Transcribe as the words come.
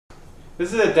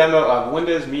This is a demo of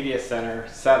Windows Media Center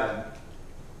 7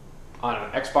 on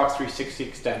an Xbox 360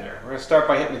 extender. We're going to start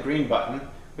by hitting the green button,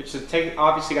 which is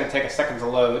obviously going to take a second to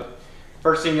load.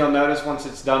 First thing you'll notice once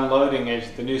it's done loading is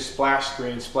the new splash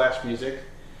screen, splash music.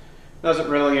 There isn't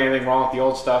really anything wrong with the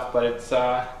old stuff, but it's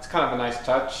kind of a nice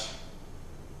touch.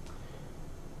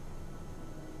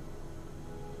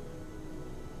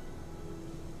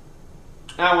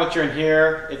 Now once you're in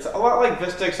here, it's a lot like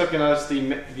Vista, except you notice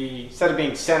instead of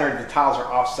being centered, the tiles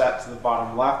are offset to the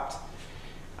bottom left.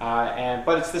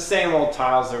 But it's the same old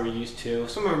tiles that we're used to.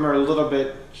 Some of them are a little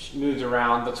bit moved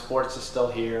around, but sports is still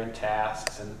here, and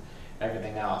tasks and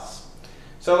everything else.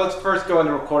 So let's first go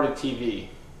into recorded TV.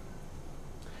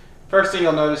 First thing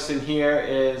you'll notice in here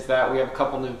is that we have a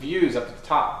couple new views up at the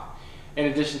top. In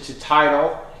addition to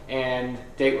title and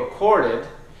date recorded,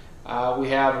 we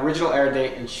have original air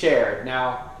date and shared.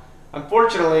 Now,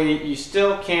 unfortunately, you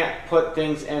still can't put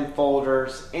things in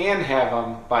folders and have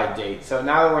them by date. So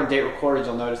now that we're in date recorded,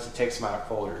 you'll notice it takes them out of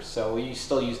folders. So we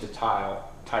still use the title.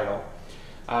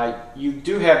 You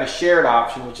do have a shared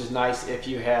option, which is nice if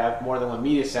you have more than one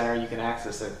media center. You can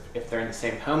access it if they're in the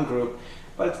same home group.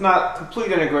 But it's not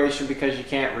complete integration because you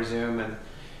can't resume, and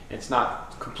it's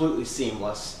not completely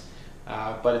seamless.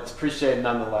 But it's appreciated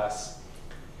nonetheless.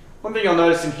 One thing you'll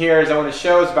notice in here is that when it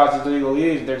shows about to delete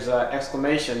deleted, there's an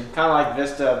exclamation, kind of like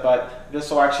Vista, but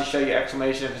this will actually show you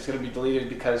exclamation if it's going to be deleted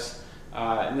because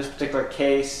in this particular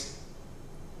case,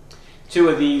 two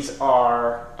of these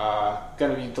are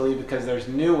going to be deleted because there's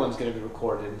new ones going to be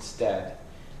recorded instead.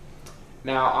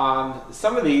 Now on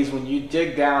some of these, when you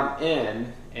dig down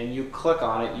in and you click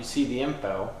on it, you see the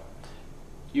info.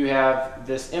 You have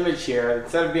this image here.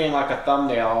 Instead of being like a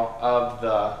thumbnail of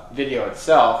the video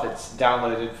itself, it's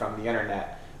downloaded from the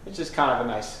internet, which is kind of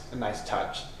a nice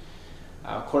touch.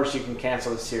 Of course, you can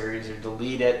cancel the series or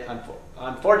delete it.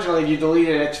 Unfortunately, if you delete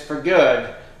it, it's for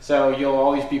good. So you'll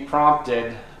always be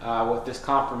prompted with this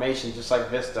confirmation, just like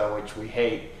Vista, which we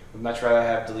hate. We'd much rather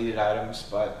have deleted items,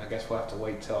 but I guess we'll have to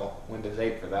wait till Windows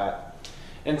 8 for that.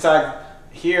 Inside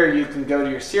here you can go to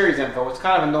your series info. What's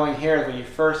kind of annoying here is when you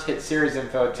first hit series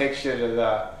info, it takes you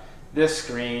to this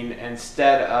screen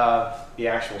instead of the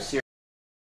actual series.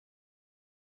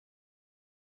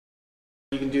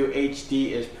 You can do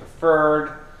HD is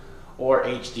preferred, or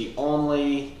HD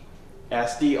only,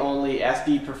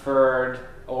 SD preferred,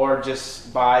 or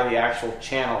just by the actual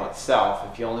channel itself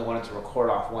if you only wanted to record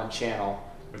off one channel,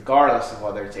 regardless of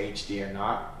whether it's HD or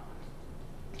not.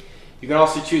 You can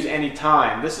also choose any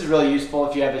time. This is really useful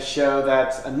if you have a show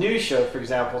that's a news show, for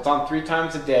example. It's on 3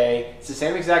 times a day. It's the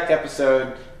same exact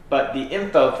episode, but the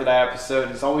info for that episode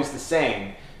is always the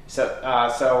same.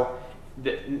 So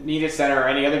the Media Center or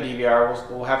any other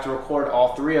DVR will have to record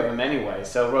all 3 of them anyway.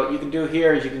 So what you can do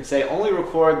here is you can say only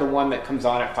record the one that comes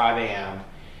on at 5 a.m.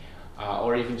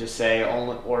 Or you can just say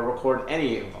only, or record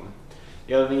any of them.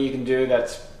 The other thing you can do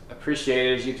that's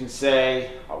appreciated is you can say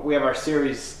we have our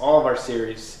series, all of our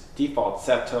series default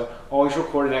set to always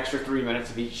record an extra 3 minutes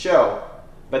of each show,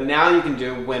 but now you can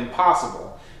do when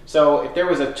possible. So if there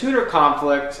was a tutor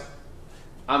conflict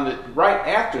right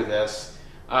after this,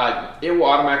 it will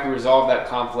automatically resolve that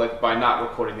conflict by not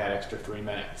recording that extra 3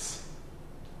 minutes.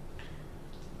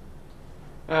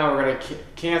 Now we're going to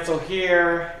cancel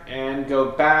here and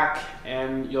go back,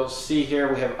 and you'll see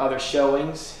here we have other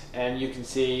showings, and you can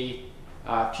see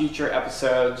future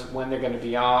episodes, when they're going to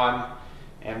be on,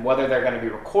 and whether they're going to be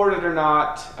recorded or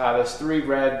not. Those 3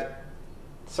 red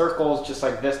circles, just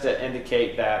like Vista,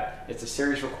 indicate that it's a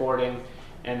series recording,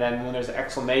 and then when there's an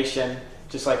exclamation,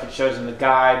 just like it shows in the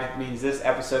guide, means this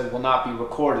episode will not be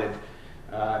recorded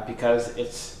because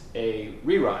it's a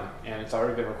rerun and it's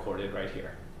already been recorded right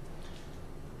here.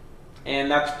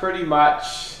 And that's pretty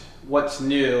much what's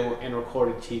new in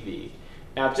recorded TV.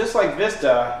 Now, just like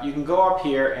Vista, you can go up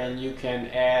here and you can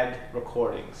add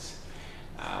recordings.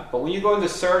 But when you go into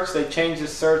search, they change the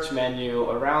search menu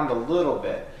around a little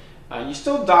bit. You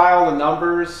still dial the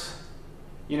numbers,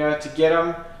 to get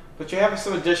them, but you have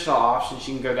some additional options.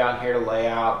 You can go down here to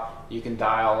layout. You can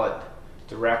dial it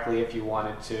directly if you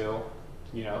wanted to,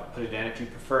 put it in if you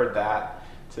preferred that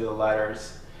to the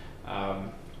letters.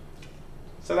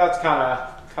 So that's kind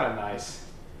of nice.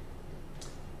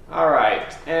 All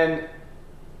right, and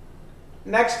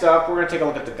next up, we're going to take a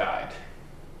look at the guide.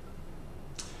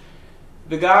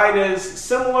 The guide is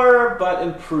similar but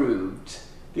improved.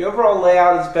 The overall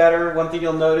layout is better. One thing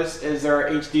you'll notice is there are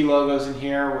HD logos in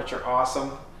here, which are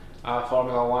awesome.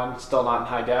 Formula One, still not in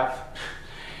high def.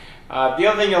 The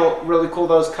other thing really cool,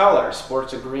 those colors.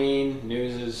 Sports are green,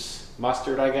 news is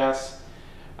mustard, I guess.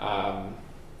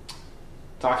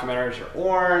 Documentaries are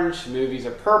orange, movies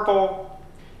are purple.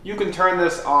 You can turn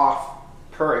this off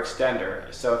per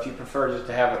extender. So if you prefer just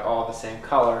to have it all the same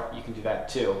color, you can do that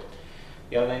too.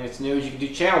 The other thing that's new is you can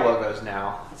do channel logos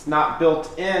now. It's not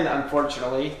built in,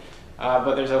 unfortunately,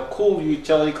 but there's a cool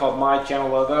utility called My Channel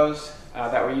Logos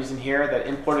that we're using here that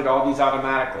imported all these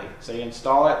automatically. So you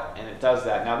install it and it does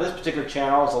that. Now this particular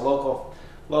channel is a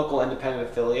local independent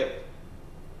affiliate.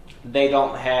 They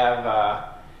don't have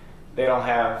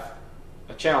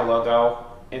a channel logo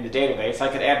in the database. I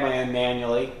could add my own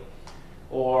manually,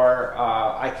 or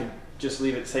I could just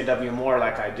leave it say W Moore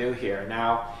like I do here.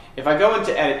 Now if I go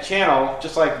into edit channel,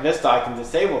 just like Vista, I can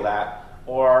disable that,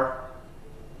 or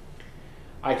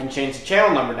I can change the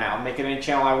channel number now, make it any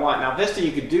channel I want. Now Vista,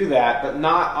 you could do that, but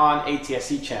not on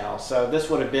ATSC channels. So this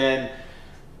would have been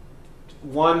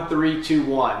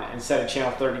 1321 instead of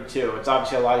channel 32. It's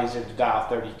obviously a lot easier to dial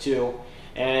 32.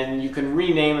 And you can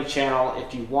rename a channel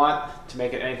if you want to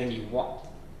make it anything you want,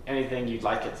 anything you'd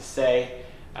like it to say.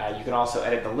 You can also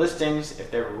edit the listings if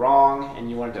they were wrong and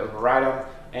you wanted to override them.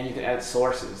 And you can edit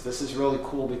sources. This is really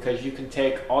cool because you can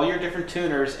take all your different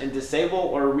tuners and disable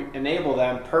or enable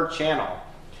them per channel.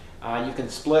 You can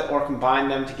split or combine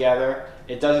them together.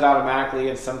 It does it automatically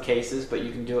in some cases, but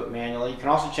you can do it manually. You can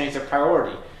also change their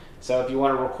priority. So if you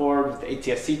want to record with the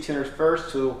ATSC tuners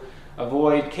first to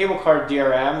avoid cable card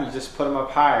DRM, you just put them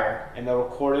up higher and they'll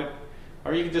record it.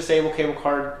 Or you can disable cable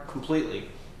card completely.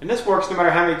 And this works no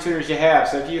matter how many tuners you have.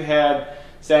 So if you had,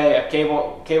 say, a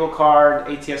cable card,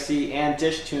 ATSC, and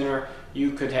dish tuner,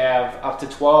 you could have up to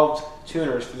 12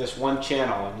 tuners for this one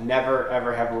channel and never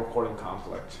ever have a recording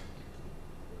conflict.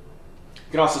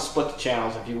 You can also split the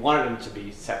channels if you wanted them to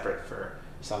be separate for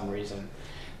some reason.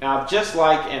 Now, just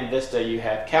like in Vista, you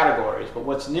have categories, but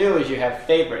what's new is you have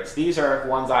favorites. These are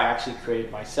ones I actually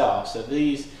created myself. So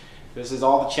this is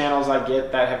all the channels I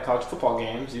get that have college football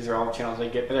games. These are all the channels I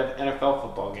get that have NFL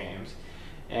football games.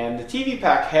 And the TV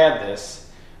Pack had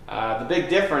this. The big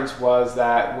difference was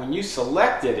that when you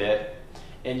selected it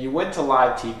and you went to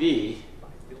live TV,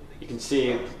 you can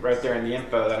see right there in the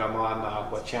info that I'm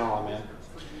on what channel I'm in.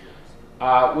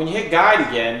 When you hit guide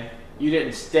again, you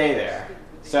didn't stay there.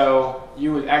 So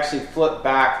you would actually flip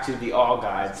back to the all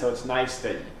guide. So it's nice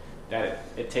that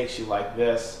it takes you like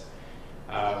this.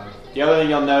 The other thing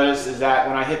you'll notice is that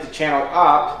when I hit the channel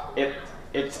up,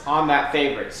 it's on that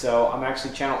favorite. So I'm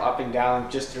actually channel upping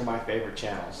down just through my favorite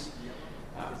channels.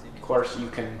 Of course, you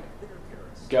can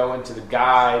go into the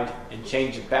guide and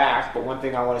change it back, but one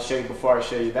thing I want to show you before I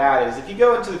show you that is if you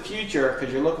go into the future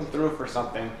because you're looking through for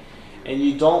something and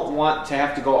you don't want to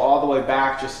have to go all the way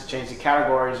back just to change the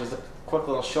categories, there's a quick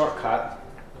little shortcut,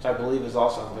 which I believe is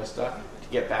also in Vista, to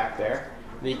get back there.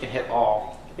 And then you can hit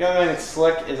all. The other thing that's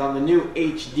slick is on the new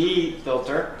HD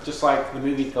filter, just like the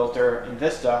movie filter in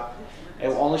Vista, it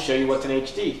will only show you what's in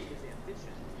HD.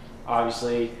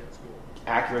 Obviously,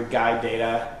 accurate guide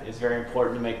data is very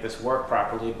important to make this work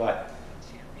properly, but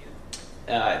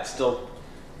it's still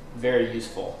very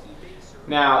useful.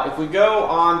 Now, if we go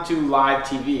on to live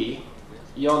TV,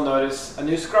 you'll notice a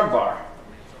new scrub bar.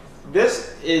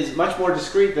 This is much more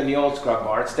discreet than the old scrub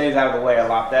bar. It stays out of the way a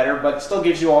lot better, but it still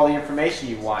gives you all the information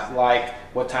you want, like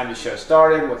what time the show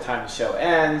started, what time the show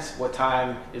ends, what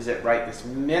time is it right this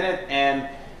minute, and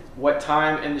what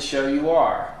time in the show you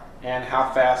are, and how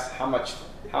fast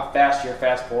you're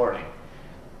fast forwarding.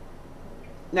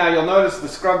 Now you'll notice the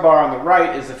scrub bar on the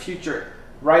right is the future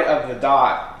right of the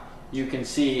dot. You can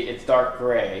see it's dark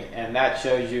gray, and that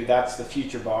shows you that's the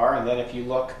future bar. And then if you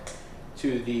look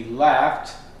to the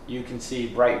left, you can see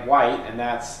bright white, and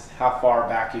that's how far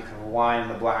back you can rewind.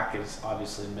 The black is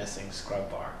obviously missing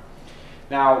scrub bar.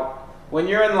 Now, when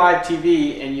you're in live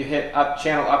TV and you hit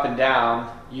channel up and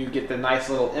down, you get the nice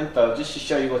little info just to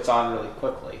show you what's on really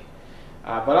quickly.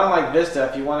 But unlike Vista,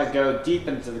 if you want to go deep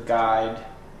into the guide,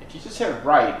 if you just hit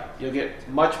right, you'll get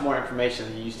much more information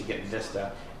than you used to get in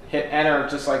Vista. Hit enter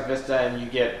just like Vista and you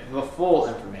get the full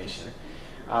information.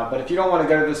 But if you don't want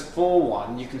to go to this full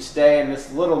one, you can stay in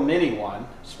this little mini one,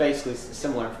 it's basically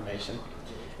similar information.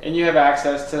 And you have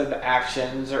access to the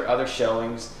actions or other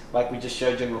showings, like we just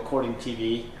showed you in recording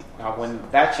TV, when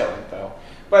that show info.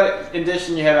 But in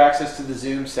addition, you have access to the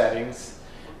zoom settings,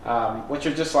 which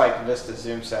are just like Vista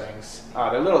zoom settings.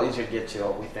 They're a little easier to get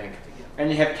to, we think.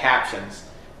 And you have captions.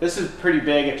 This is pretty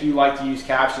big if you like to use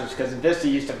captions, because in Vista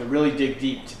you used to have to really dig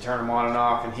deep to turn them on and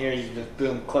off, and here you can just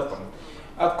boom, click them.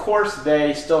 Of course,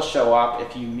 they still show up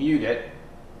if you mute it,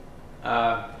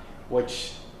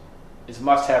 which is a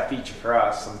must-have feature for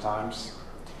us sometimes.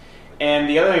 And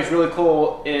the other thing that's really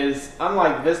cool is,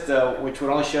 unlike Vista, which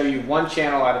would only show you one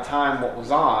channel at a time what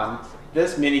was on,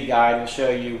 this mini guide will show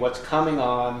you what's coming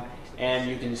on and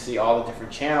you can see all the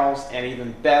different channels. And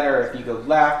even better, if you go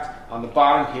left on the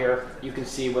bottom here, you can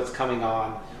see what's coming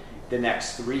on the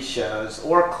next 3 shows,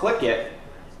 or click it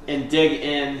and dig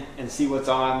in and see what's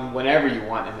on whenever you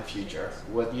want in the future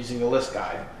with using the list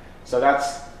guide. So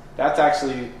that's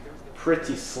actually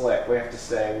pretty slick, we have to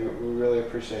say. We really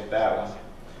appreciate that one.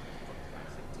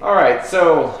 All right,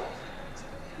 so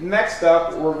next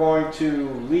up, we're going to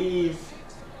leave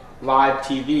live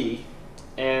TV.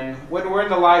 And when we're in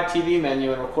the live TV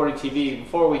menu and recording TV,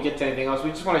 before we get to anything else,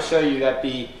 we just want to show you that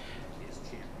the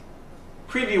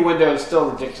preview window is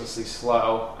still ridiculously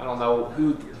slow. I don't know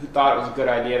who thought it was a good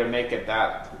idea to make it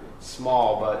that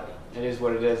small, but it is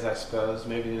what it is, I suppose.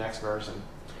 Maybe the next version.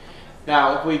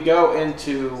 Now, if we go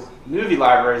into movie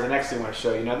libraries, the next thing I want to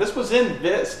show you. Now, this was in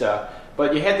Vista,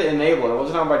 but you had to enable it. It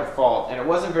wasn't on by default, and it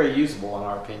wasn't very usable in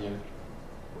our opinion.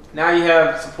 Now you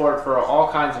have support for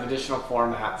all kinds of additional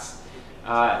formats.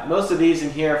 Most of these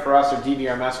in here for us are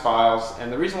DVRMS files,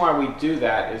 and the reason why we do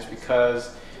that is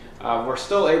because we're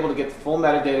still able to get the full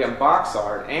metadata and box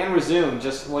art and resume.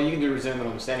 Well, you can do resume in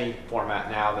almost any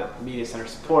format now that Media Center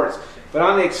supports. But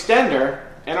on the extender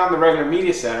and on the regular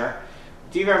Media Center,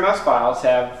 DVRMS files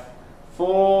have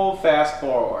full fast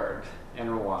forward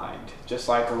and rewind, just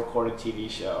like a recorded TV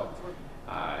show.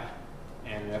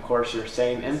 And of course your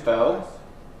same info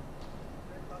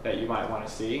that you might want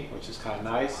to see, which is kind of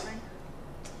nice.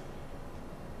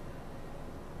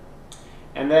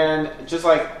 And then, just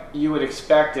like you would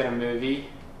expect in a movie,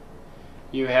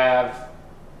 you can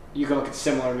look at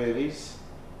similar movies,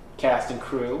 cast and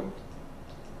crew,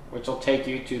 which will take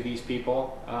you to these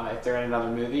people. If they're in another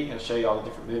movie, it'll show you all the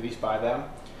different movies by them.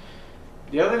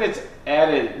 The other thing that's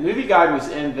added, Movie Guide was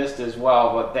in Vista as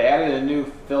well, but they added a new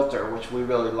filter, which we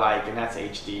really like, and that's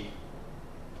HD.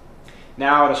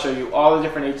 Now it'll show you all the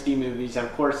different HD movies, and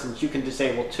of course, since you can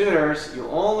disable tuners,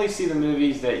 you'll only see the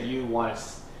movies that you want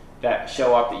that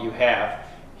show up that you have.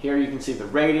 Here you can see the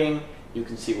rating, you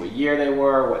can see what year they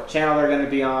were, what channel they're going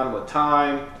to be on, what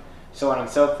time, so on and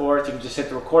so forth. You can just hit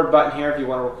the record button here if you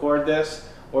want to record this,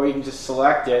 or you can just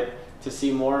select it to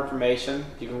see more information.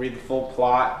 You can read the full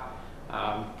plot.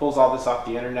 Pulls all this off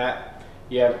the internet.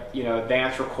 You have,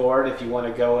 advanced record if you want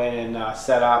to go in and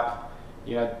set up,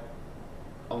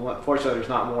 unfortunately there's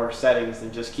not more settings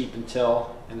than just keep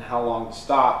until and how long to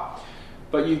stop.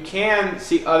 But you can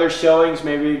see other showings.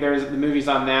 Maybe there's the movie's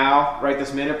on now, right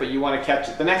this minute, but you want to catch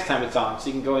it the next time it's on. So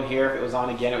you can go in here. If it was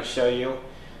on again, it would show you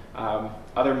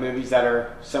other movies that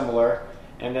are similar.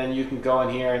 And then you can go in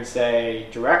here and say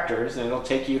directors, and it'll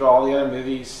take you to all the other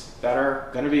movies that are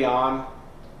going to be on.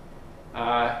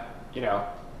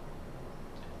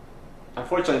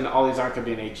 Unfortunately, all these aren't going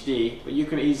to be in HD, but you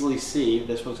can easily see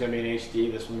this one's going to be in HD,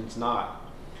 this one's not.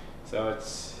 So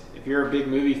if you're a big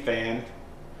movie fan,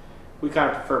 we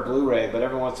kind of prefer Blu-ray, but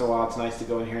every once in a while it's nice to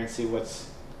go in here and see what's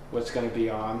going to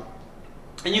be on.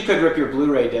 And you could rip your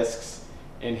Blu-ray discs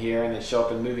in here and then show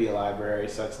up in movie library,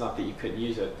 so it's not that you couldn't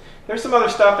use it. There's some other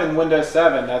stuff in Windows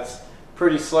 7 that's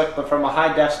pretty slick, but from a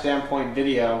high-def standpoint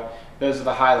video, those are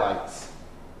the highlights.